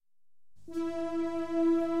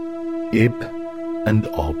Ib and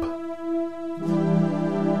Ob.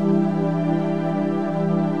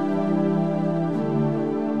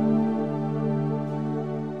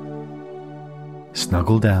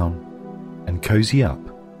 Snuggle down and cozy up,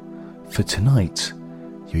 for tonight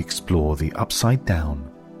you explore the upside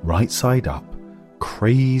down, right side up,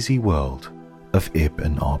 crazy world of Ib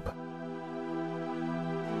and Ob.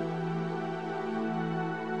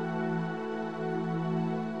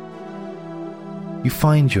 You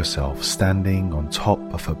find yourself standing on top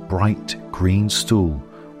of a bright green stool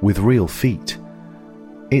with real feet.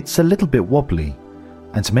 It's a little bit wobbly,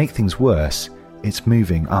 and to make things worse, it's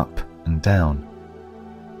moving up and down.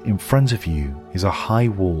 In front of you is a high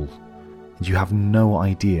wall, and you have no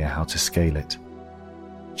idea how to scale it.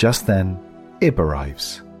 Just then, Ib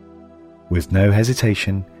arrives. With no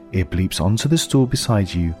hesitation, Ib leaps onto the stool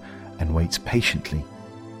beside you and waits patiently.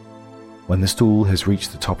 When the stool has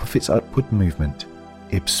reached the top of its upward movement,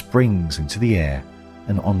 Ib springs into the air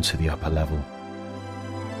and onto the upper level.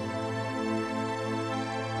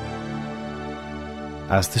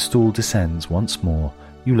 As the stool descends once more,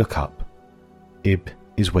 you look up. Ib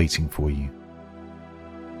is waiting for you.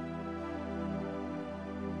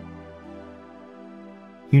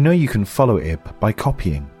 You know you can follow Ib by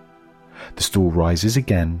copying. The stool rises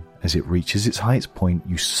again. As it reaches its highest point,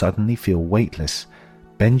 you suddenly feel weightless.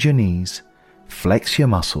 Bend your knees, flex your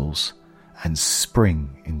muscles, and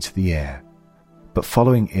spring into the air. But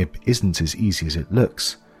following Ib isn't as easy as it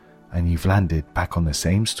looks, and you've landed back on the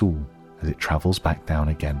same stool as it travels back down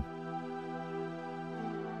again.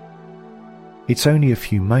 It's only a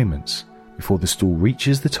few moments before the stool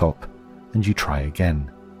reaches the top and you try again.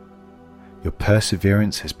 Your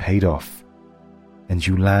perseverance has paid off, and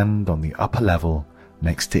you land on the upper level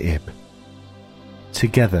next to Ib.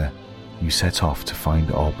 Together, you set off to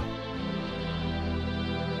find Ob.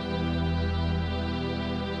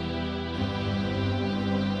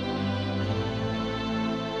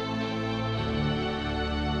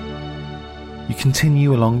 You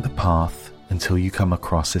continue along the path until you come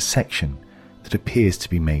across a section that appears to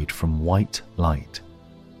be made from white light.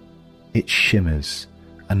 It shimmers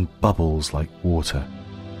and bubbles like water.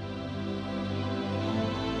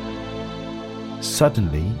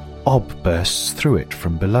 Suddenly, Ob bursts through it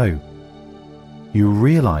from below. You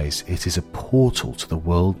realize it is a portal to the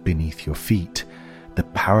world beneath your feet, the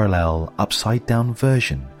parallel upside-down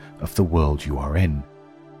version of the world you are in.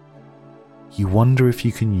 You wonder if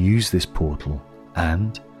you can use this portal,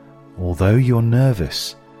 and, although you're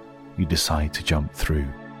nervous, you decide to jump through.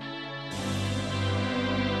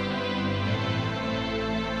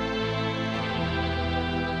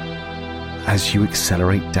 As you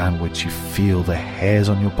accelerate downwards, you feel the hairs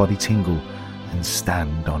on your body tingle and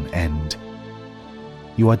stand on end.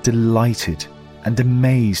 You are delighted and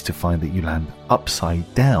amazed to find that you land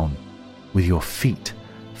upside down, with your feet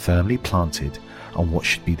firmly planted on what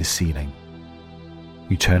should be the ceiling.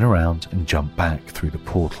 You turn around and jump back through the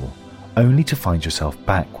portal, only to find yourself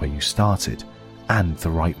back where you started, and the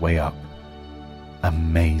right way up.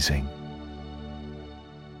 Amazing.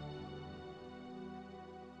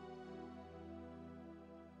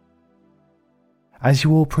 As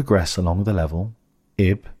you all progress along the level,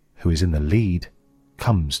 Ib, who is in the lead,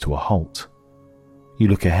 comes to a halt. You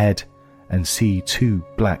look ahead and see two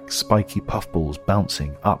black spiky puffballs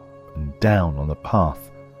bouncing up and down on the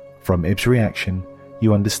path. From Ib's reaction,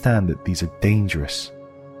 you understand that these are dangerous.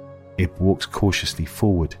 Ib walks cautiously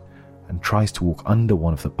forward and tries to walk under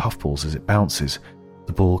one of the puffballs as it bounces.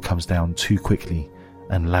 The ball comes down too quickly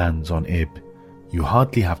and lands on Ib. You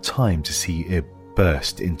hardly have time to see Ib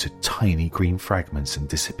burst into tiny green fragments and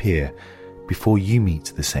disappear before you meet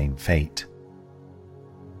the same fate.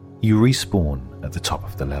 You respawn at the top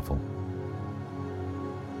of the level.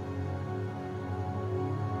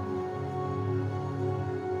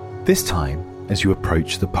 This time, as you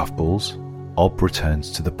approach the puffballs, Ob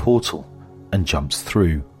returns to the portal and jumps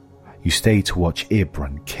through. You stay to watch Ib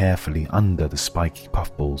run carefully under the spiky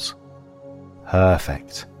puffballs.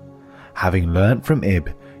 Perfect. Having learnt from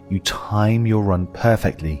Ib, you time your run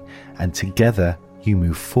perfectly, and together you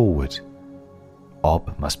move forward.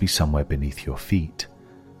 Ob must be somewhere beneath your feet.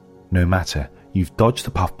 No matter, you've dodged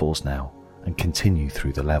the puffballs now and continue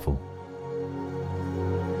through the level.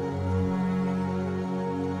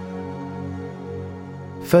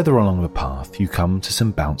 Further along the path, you come to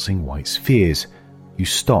some bouncing white spheres. You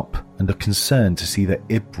stop and are concerned to see that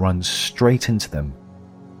Ib runs straight into them.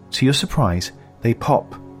 To your surprise, they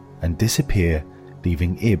pop and disappear,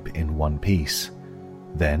 leaving Ib in one piece.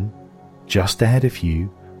 Then, just ahead of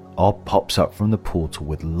you, Ob pops up from the portal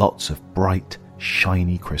with lots of bright,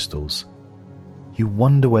 shiny crystals. You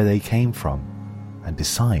wonder where they came from, and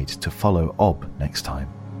decide to follow Ob next time.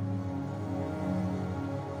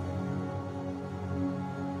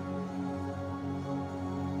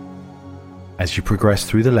 As you progress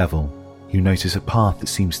through the level, you notice a path that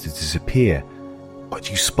seems to disappear, but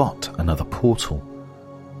you spot another portal.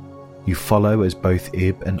 You follow as both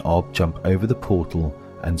Ib and Ob jump over the portal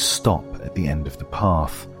and stop at the end of the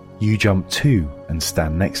path. You jump too and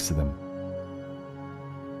stand next to them.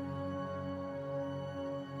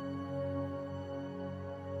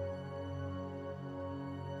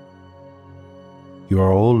 You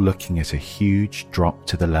are all looking at a huge drop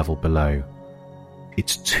to the level below.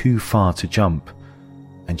 It's too far to jump,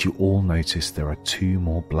 and you all notice there are 2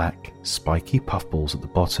 more black, spiky puffballs at the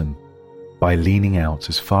bottom. By leaning out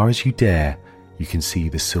as far as you dare, you can see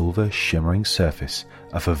the silver shimmering surface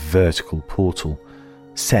of a vertical portal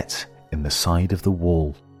set in the side of the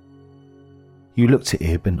wall. You look to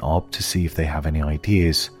Ib and Ob to see if they have any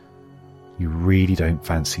ideas. You really don't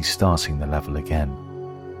fancy starting the level again.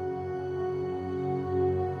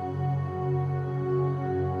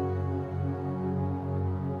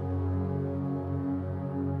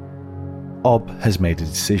 Ob has made a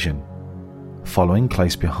decision. Following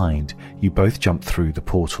close behind, you both jump through the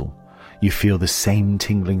portal. You feel the same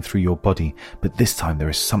tingling through your body, but this time there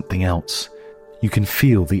is something else. You can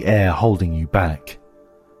feel the air holding you back.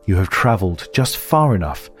 You have travelled just far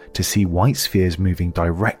enough to see white spheres moving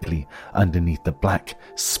directly underneath the black,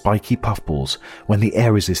 spiky puffballs when the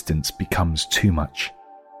air resistance becomes too much.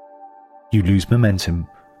 You lose momentum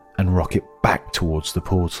and rocket back towards the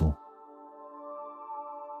portal.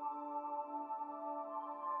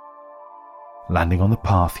 Landing on the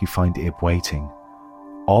path, you find Ib waiting.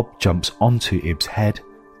 Ob jumps onto Ib's head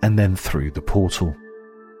and then through the portal.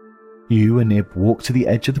 You and Ib walk to the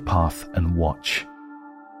edge of the path and watch.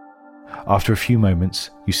 After a few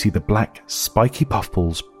moments, you see the black, spiky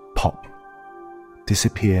puffballs pop,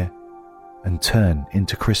 disappear, and turn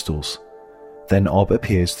into crystals. Then Ob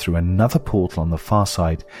appears through another portal on the far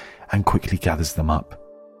side and quickly gathers them up.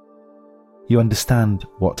 You understand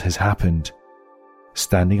what has happened.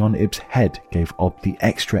 Standing on Ib's head gave Ob the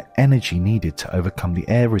extra energy needed to overcome the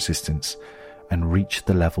air resistance and reach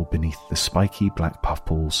the level beneath the spiky black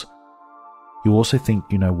puffballs. You also think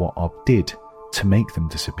you know what Ob did to make them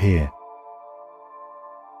disappear.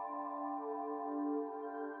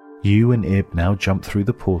 You and Ib now jump through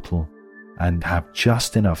the portal and have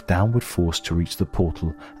just enough downward force to reach the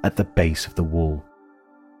portal at the base of the wall.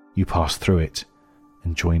 You pass through it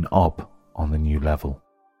and join Ob on the new level.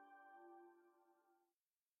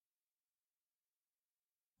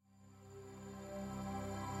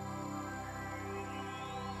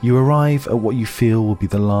 You arrive at what you feel will be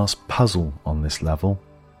the last puzzle on this level.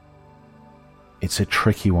 It's a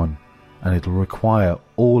tricky one, and it'll require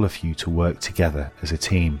all of you to work together as a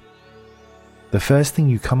team. The first thing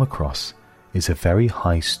you come across is a very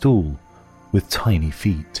high stool with tiny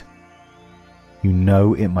feet. You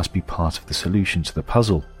know it must be part of the solution to the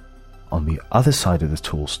puzzle. On the other side of the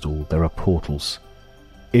tall stool there are portals.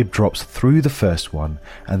 Ib drops through the first one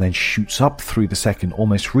and then shoots up through the second,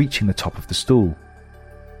 almost reaching the top of the stool.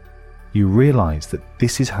 You realise that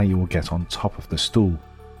this is how you will get on top of the stool.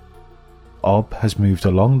 Ob has moved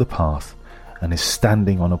along the path and is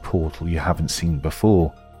standing on a portal you haven't seen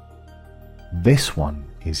before. This one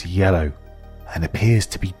is yellow and appears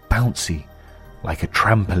to be bouncy, like a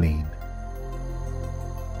trampoline.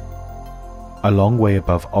 A long way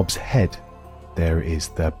above Ob's head, there is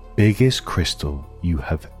the biggest crystal you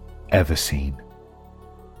have ever seen.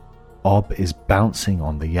 Ob is bouncing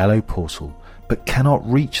on the yellow portal but cannot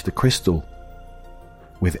reach the crystal.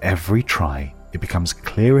 With every try, it becomes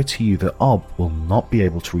clearer to you that Ob will not be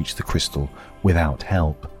able to reach the crystal without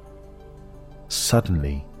help.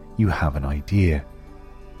 Suddenly, you have an idea.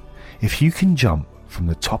 If you can jump from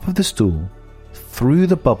the top of the stool, through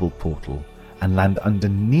the bubble portal, and land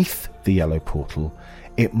underneath the yellow portal,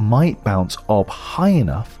 it might bounce Ob high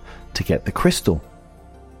enough to get the crystal.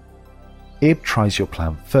 Ib tries your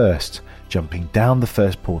plan first, jumping down the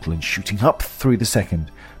first portal and shooting up through the second,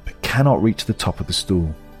 but cannot reach the top of the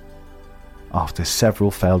stool. After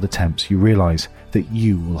several failed attempts, you realise that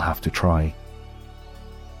you will have to try.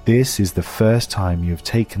 This is the first time you have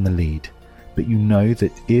taken the lead, but you know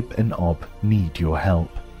that Ib and Ob need your help.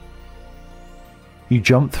 You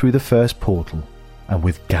jump through the first portal and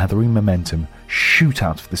with gathering momentum shoot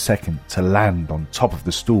out of the second to land on top of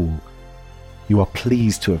the stool. You are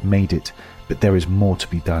pleased to have made it, but there is more to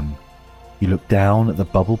be done. You look down at the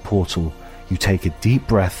bubble portal, you take a deep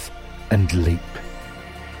breath and leap.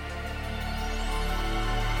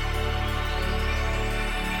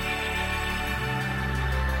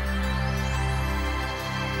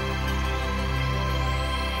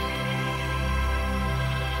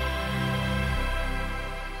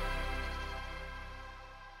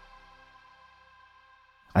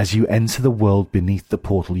 As you enter the world beneath the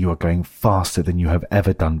portal, you are going faster than you have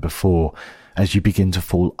ever done before. As you begin to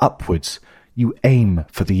fall upwards, you aim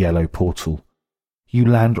for the yellow portal. You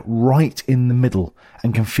land right in the middle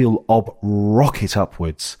and can feel Ob rocket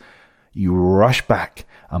upwards. You rush back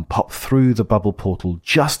and pop through the bubble portal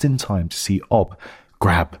just in time to see Ob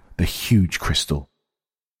grab the huge crystal.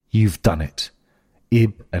 You've done it.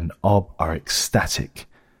 Ib and Ob are ecstatic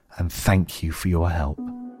and thank you for your help.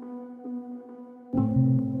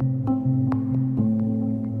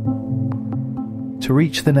 To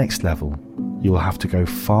reach the next level, you will have to go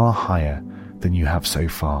far higher than you have so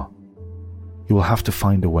far. You will have to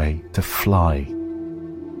find a way to fly.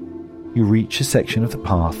 You reach a section of the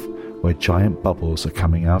path where giant bubbles are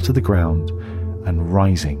coming out of the ground and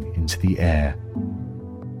rising into the air.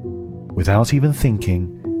 Without even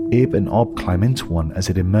thinking, Ib and Ob climb into one as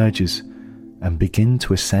it emerges and begin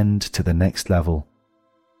to ascend to the next level.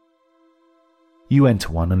 You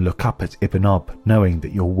enter one and look up at Ib and Ob, knowing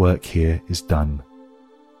that your work here is done.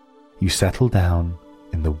 You settle down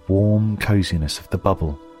in the warm coziness of the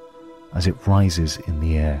bubble as it rises in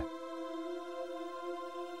the air.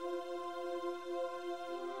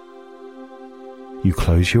 You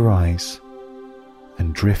close your eyes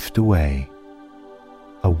and drift away,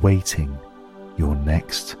 awaiting your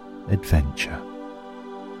next adventure.